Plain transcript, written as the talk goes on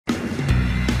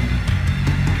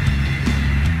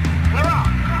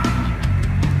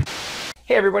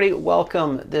Hey everybody,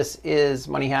 welcome. This is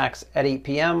Money Hacks at 8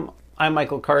 p.m. I'm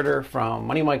Michael Carter from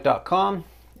moneymike.com,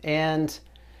 and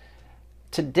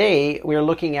today we are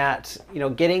looking at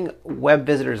getting web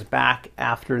visitors back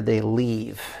after they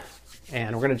leave.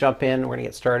 And we're going to jump in, we're going to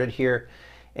get started here.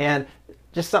 And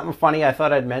just something funny I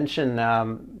thought I'd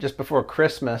mention just before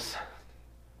Christmas.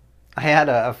 I had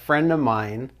a friend of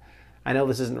mine, I know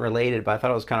this isn't related, but I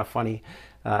thought it was kind of funny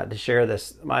to share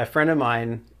this. My friend of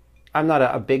mine, I'm not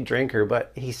a big drinker,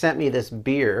 but he sent me this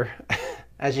beer.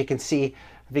 As you can see,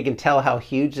 if you can tell how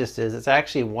huge this is, it's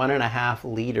actually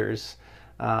 1.5 liters,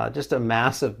 just a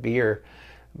massive beer.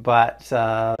 But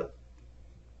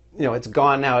it's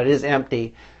gone now. It is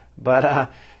empty.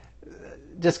 But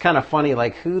just kind of funny,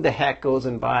 like who the heck goes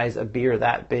and buys a beer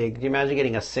that big? Can you imagine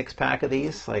getting a 6-pack of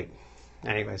these? Like,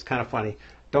 anyways, kind of funny.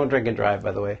 Don't drink and drive,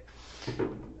 by the way.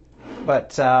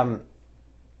 But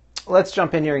let's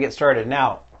jump in here and get started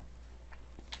now.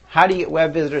 How do you get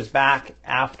web visitors back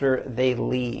after they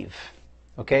leave?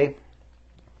 Okay,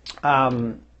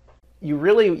 you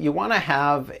want to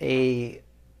have a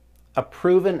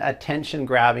proven attention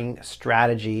grabbing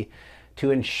strategy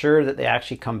to ensure that they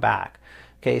actually come back.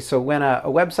 Okay, so when a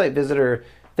website visitor,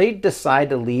 they decide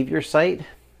to leave your site,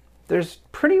 there's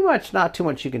pretty much not too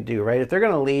much you can do, right? If they're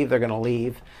going to leave, they're going to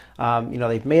leave.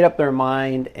 They've made up their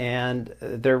mind and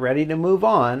they're ready to move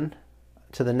on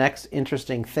to the next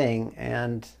interesting thing,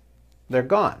 and they're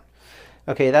gone.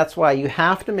 Okay, that's why you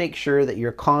have to make sure that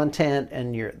your content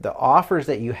and the offers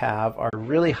that you have are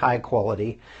really high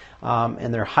quality,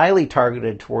 and they're highly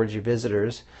targeted towards your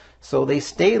visitors, so they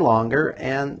stay longer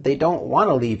and they don't want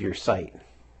to leave your site.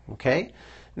 Okay,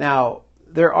 now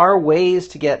there are ways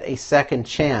to get a second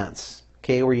chance,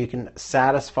 okay, where you can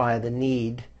satisfy the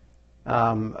need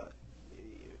for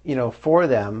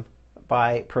them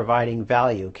by providing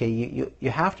value. Okay, you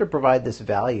have to provide this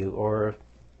value or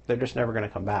they're just never going to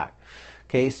come back.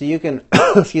 Okay, so you can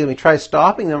try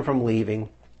stopping them from leaving,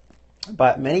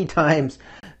 but many times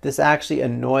this actually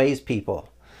annoys people.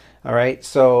 All right,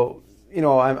 so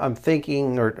I'm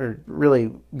thinking or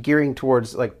really gearing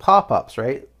towards like pop-ups,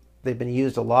 right? They've been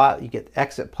used a lot. You get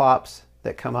exit pops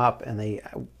that come up and they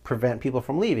prevent people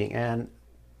from leaving, and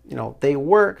they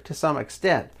work to some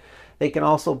extent. They can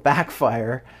also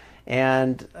backfire,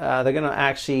 and they're going to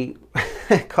actually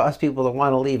cause people to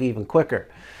want to leave even quicker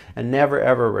and never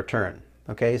ever return.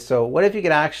 Okay, so what if you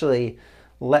could actually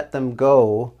let them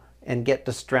go and get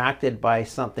distracted by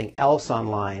something else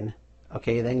online,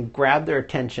 okay, then grab their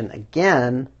attention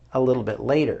again a little bit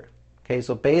later. Okay,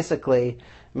 so basically,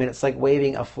 it's like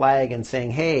waving a flag and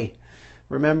saying, hey,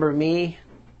 remember me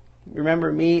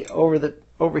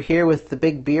over here with the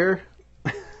big beer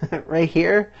right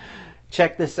here?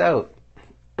 Check this out.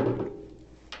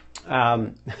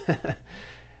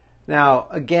 Now,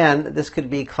 again, this could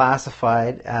be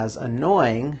classified as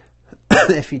annoying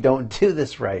if you don't do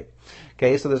this right.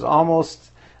 Okay, so there's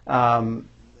almost an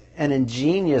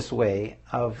ingenious way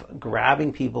of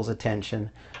grabbing people's attention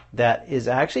that is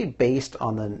actually based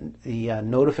on the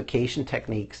notification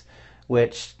techniques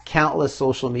which countless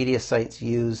social media sites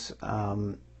use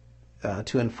to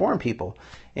inform people.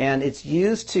 And it's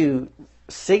used to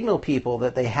signal people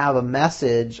that they have a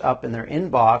message up in their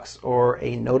inbox or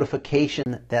a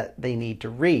notification that they need to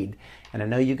read. And I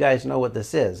know you guys know what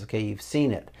this is. Okay, you've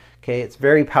seen it. Okay, it's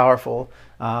very powerful.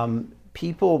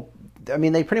 People,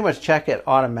 they pretty much check it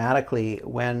automatically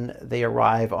when they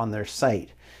arrive on their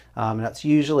site. That's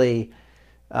usually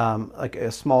like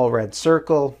a small red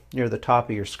circle near the top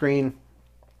of your screen.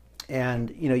 And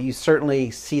you certainly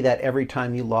see that every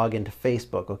time you log into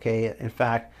Facebook. Okay, in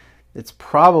fact, it's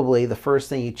probably the first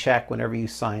thing you check whenever you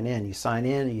sign in. You sign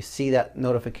in, you see that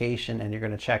notification, and you're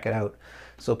going to check it out.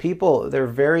 So people, they're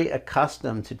very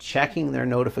accustomed to checking their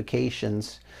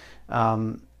notifications.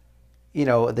 They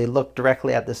look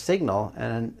directly at the signal,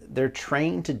 and they're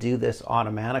trained to do this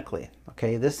automatically.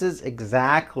 Okay, this is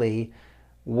exactly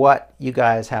what you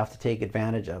guys have to take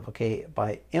advantage of, okay,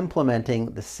 by implementing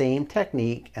the same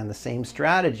technique and the same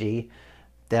strategy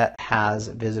that has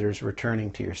visitors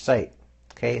returning to your site.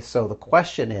 Okay, so the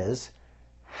question is,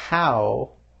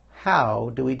 how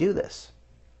do we do this?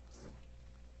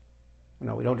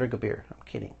 No, we don't drink a beer. I'm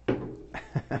kidding.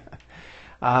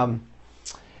 How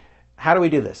do we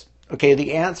do this? Okay,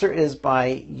 the answer is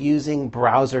by using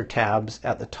browser tabs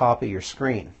at the top of your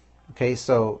screen. Okay,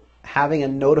 so having a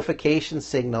notification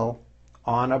signal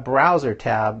on a browser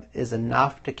tab is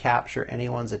enough to capture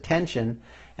anyone's attention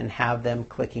and have them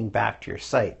clicking back to your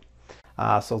site.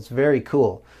 So it's very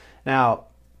cool. Now,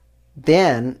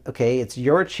 then, okay, it's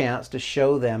your chance to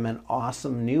show them an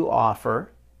awesome new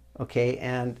offer, okay,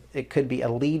 and it could be a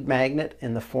lead magnet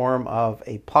in the form of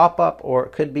a pop-up, or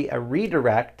it could be a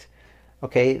redirect,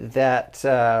 okay, that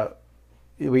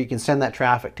where you can send that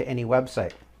traffic to any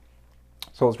website.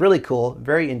 So it's really cool,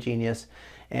 very ingenious.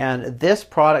 And this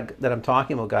product that I'm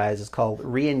talking about, guys, is called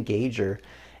eNgageger.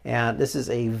 And this is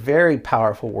a very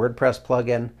powerful WordPress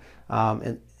plugin.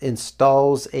 It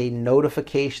installs a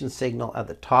notification signal at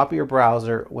the top of your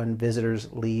browser when visitors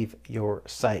leave your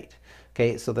site.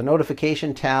 Okay, so the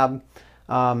notification tab,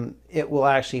 it will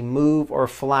actually move or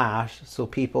flash so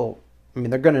people, I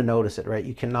mean, they're going to notice it, right?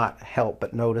 You cannot help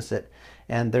but notice it.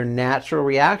 And their natural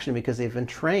reaction, because they've been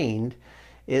trained,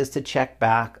 is to check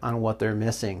back on what they're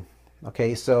missing.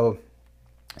 Okay, so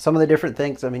some of the different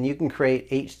things, I mean, you can create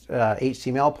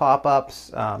HTML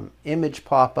pop-ups, image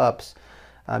pop-ups,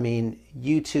 I mean,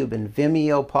 YouTube and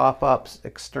Vimeo pop-ups,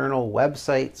 external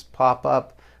websites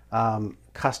pop-up,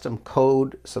 custom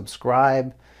code,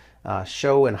 subscribe,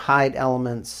 show and hide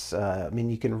elements. I mean,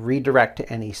 you can redirect to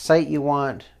any site you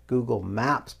want, Google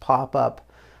Maps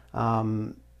pop-up. I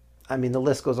mean, the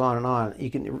list goes on and on. You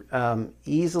can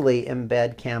easily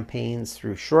embed campaigns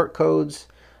through shortcodes.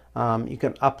 You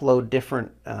can upload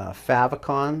different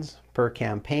favicons per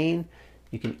campaign.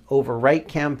 You can overwrite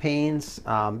campaigns.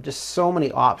 Just so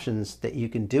many options that you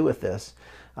can do with this.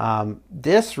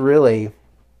 This really,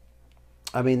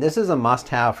 I mean, this is a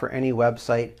must-have for any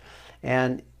website.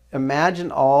 And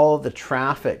imagine all the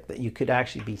traffic that you could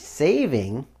actually be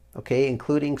saving, okay,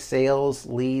 including sales,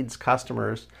 leads,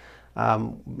 customers,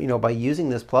 you know, by using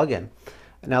this plugin.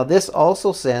 Now, this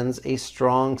also sends a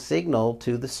strong signal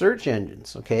to the search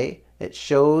engines, okay? It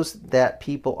shows that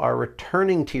people are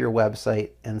returning to your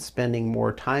website and spending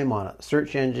more time on it.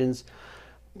 Search engines,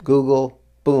 Google,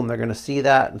 boom, they're going to see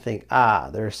that and think,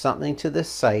 ah, there's something to this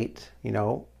site, you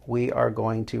know, we are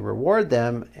going to reward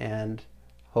them and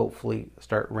hopefully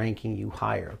start ranking you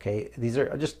higher, okay? These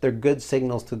are just, they're good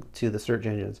signals to the search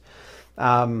engines.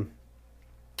 Now,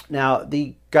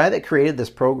 the guy that created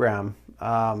this program,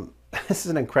 this is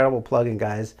an incredible plugin,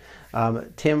 guys.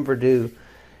 Tim Verdue,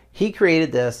 he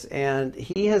created this, and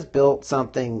he has built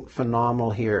something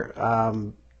phenomenal here.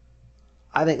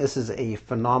 I think this is a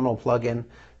phenomenal plugin.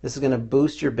 This is going to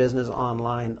boost your business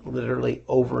online literally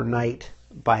overnight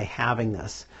by having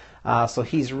this. So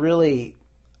he's really,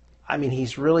 I mean,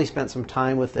 he's really spent some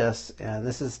time with this, and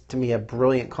this is, to me, a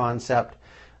brilliant concept.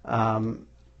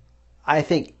 I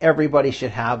think everybody should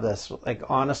have this. Like,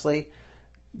 honestly,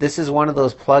 this is one of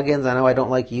those plugins. I know I don't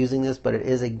like using this, but it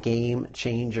is a game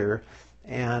changer.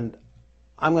 And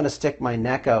I'm going to stick my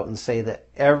neck out and say that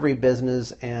every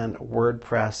business and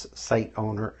WordPress site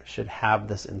owner should have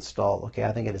this installed. Okay,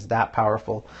 I think it is that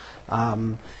powerful.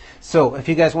 So if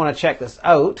you guys want to check this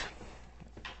out,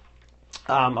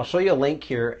 I'll show you a link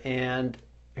here, and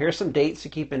here's some dates to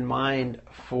keep in mind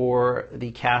for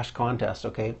the cash contest.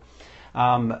 Okay,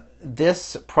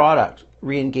 this product,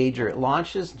 eNgageger, it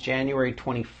launches January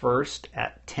 21st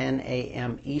at 10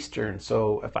 a.m. Eastern.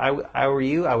 So if I were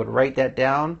you, I would write that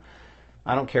down.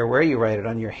 I don't care where you write it,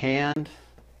 on your hand,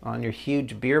 on your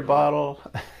huge beer bottle,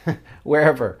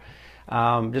 wherever.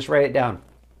 Just write it down.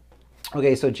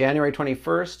 Okay, so January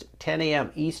 21st, 10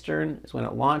 a.m. Eastern is when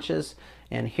it launches.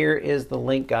 And here is the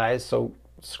link, guys. So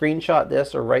screenshot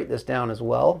this or write this down as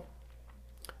well.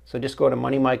 So just go to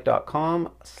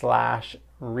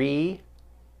moneymike.com/re,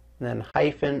 then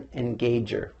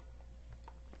 -engager.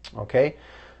 Okay,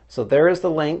 so there is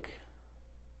the link.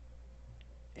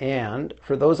 And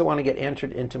for those that want to get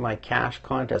entered into my cash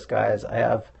contest, guys, I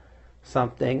have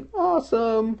something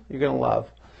awesome you're going to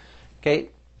love. Okay,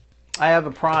 I have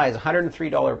a prize,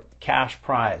 $103 cash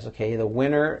prize. Okay, the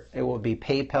winner, it will be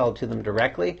PayPal to them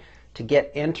directly. To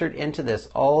get entered into this,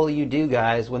 all you do,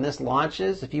 guys, when this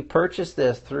launches, if you purchase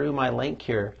this through my link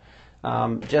here,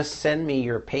 just send me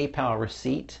your PayPal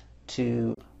receipt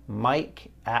to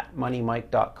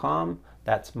mike@moneymike.com.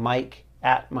 That's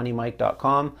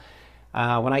mike@moneymike.com.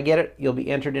 When I get it, you'll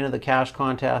be entered into the cash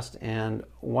contest, and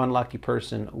one lucky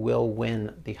person will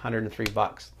win the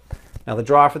 $103. Now, the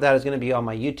draw for that is going to be on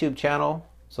my YouTube channel.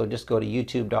 So just go to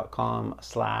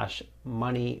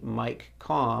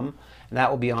youtube.com/moneymikecom, and that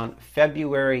will be on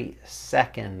February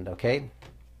 2nd, okay?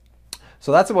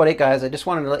 So that's about it, guys. I just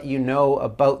wanted to let you know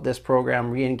about this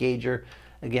program, eNgageger.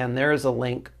 Again, there is a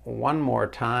link one more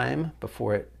time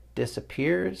before it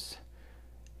disappears.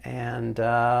 And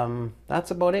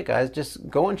that's about it, guys. Just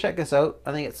go and check this out.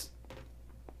 I think it's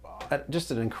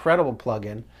just an incredible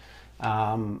plugin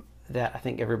that I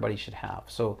think everybody should have.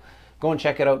 So go and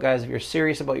check it out, guys. If you're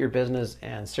serious about your business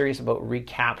and serious about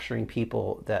recapturing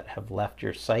people that have left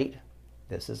your site,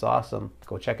 this is awesome.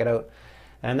 Go check it out.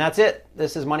 And that's it.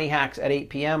 This is Money Hacks at 8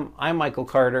 p.m. I'm Michael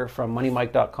Carter from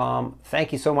moneymike.com.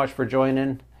 Thank you so much for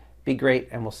joining. Be great,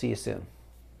 and we'll see you soon.